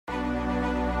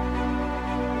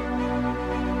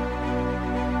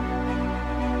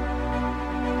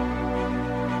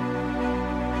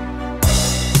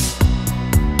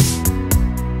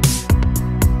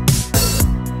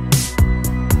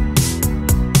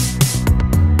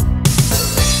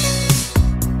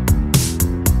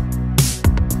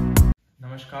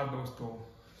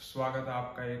स्वागत है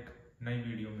आपका एक नई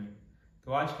वीडियो में।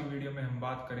 तो आज की वीडियो में हम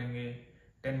बात करेंगे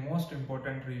 10 most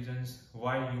important reasons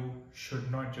why you should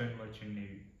not join merchant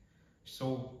navy. So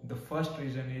the first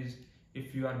reason is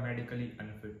if you are medically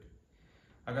unfit.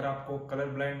 अगर आपको कलर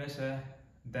ब्लाइंडनेस है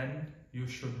then you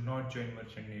should not join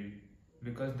merchant navy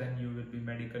because then you will be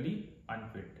medically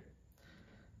unfit.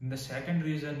 The second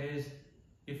reason is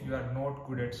if you are not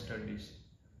good at studies.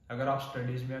 अगर आप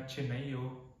studies में अच्छे नहीं हो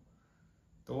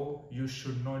तो you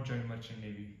should not join merchant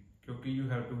navy, क्योंकि you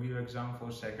have to give exam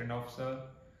for second officer,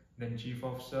 then chief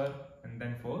officer and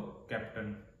then for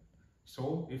captain.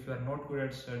 So if you are not good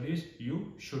at studies you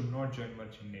should not join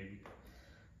merchant navy.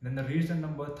 Then the reason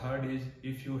number third is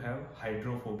if you have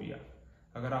hydrophobia.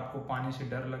 अगर आपको पानी से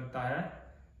डर लगता है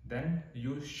then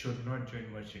you should not join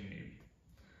merchant navy.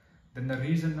 Then the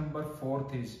reason number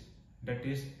fourth is that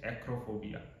is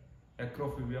acrophobia.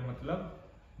 Acrophobia मतलब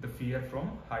the fear from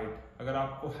height. अगर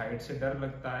आपको हाइट से डर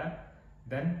लगता है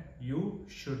then you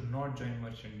should not join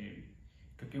merchant navy,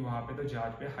 क्योंकि वहां पे तो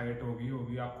जहाज पे हाइट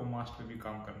होगी आपको मास्ट पे भी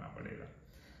काम करना पड़ेगा।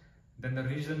 Then the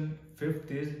reason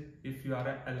fifth is if you R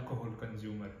A alcohol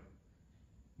consumer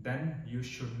then you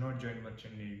should not join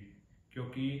merchant navy,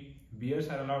 क्योंकि bears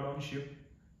are allowed on ship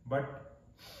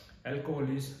but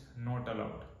alcohol is not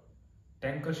allowed.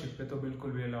 Tanker ship पे तो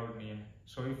बिल्कुल भी अलाउड नहीं है।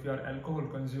 So if you are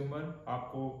alcohol consumer,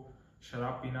 आपको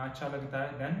शराब पीना अच्छा लगता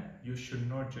है then you should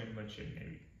not join merchant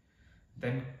navy.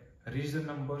 Then reason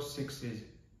number 6 is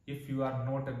if you are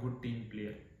not a good team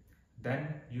player then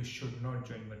you should not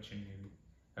join merchant navy.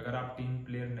 अगर आप team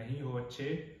player नहीं हो अच्छे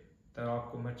तो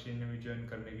आपको मर्चेंट नेवी ज्वाइन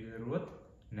करने की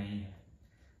जरूरत नहीं है।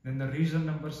 Then the reason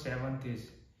number 7 is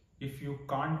if you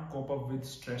can't cope up with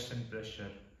stress and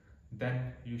pressure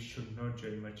then you should not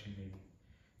join merchant navy,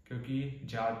 क्योंकि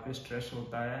जहाज पे स्ट्रेस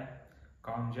होता है,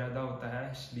 काम ज्यादा होता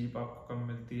है, स्लीप आपको कम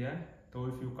मिलती है, तो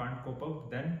if you can't cope up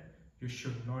then you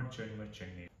should not join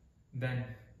merchant navy. Then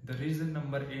the reason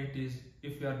number 8 is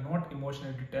if you are not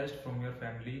emotionally detached from your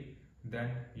family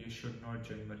then you should not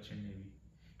join merchant navy,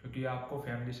 क्योंकि आपको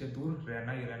family से दूर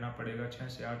रहना ही रहना पड़ेगा। 6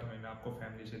 से 8 महीना आपको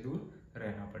फैमिली से दूर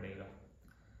रहना पड़ेगा।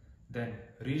 Then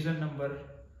reason number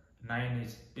 9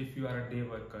 is if you are a day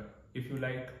worker, if you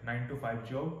like 9 to 5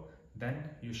 job then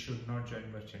you should not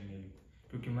join merchant navy,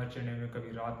 क्योंकि मर्चेंट नेवी में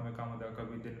कभी रात में काम होता है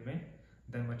कभी दिन में,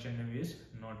 then merchant navy is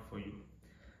not for you.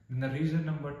 The reason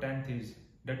number 10 is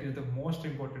that is the most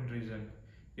important reason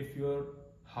if your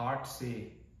heart से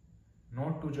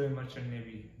not to join merchant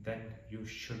navy then you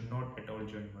should not at all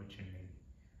join merchant navy.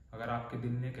 अगर आपके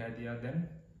दिल ने कह दिया then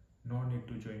no need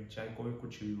to join, चाहे कोई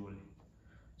कुछ भी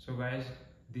बोले। So guys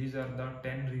these are the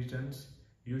 10 reasons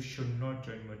you should not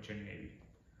join merchant navy.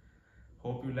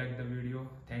 Hope you like the video.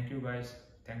 Thank you guys.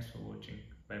 Thanks for watching.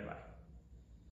 Bye bye.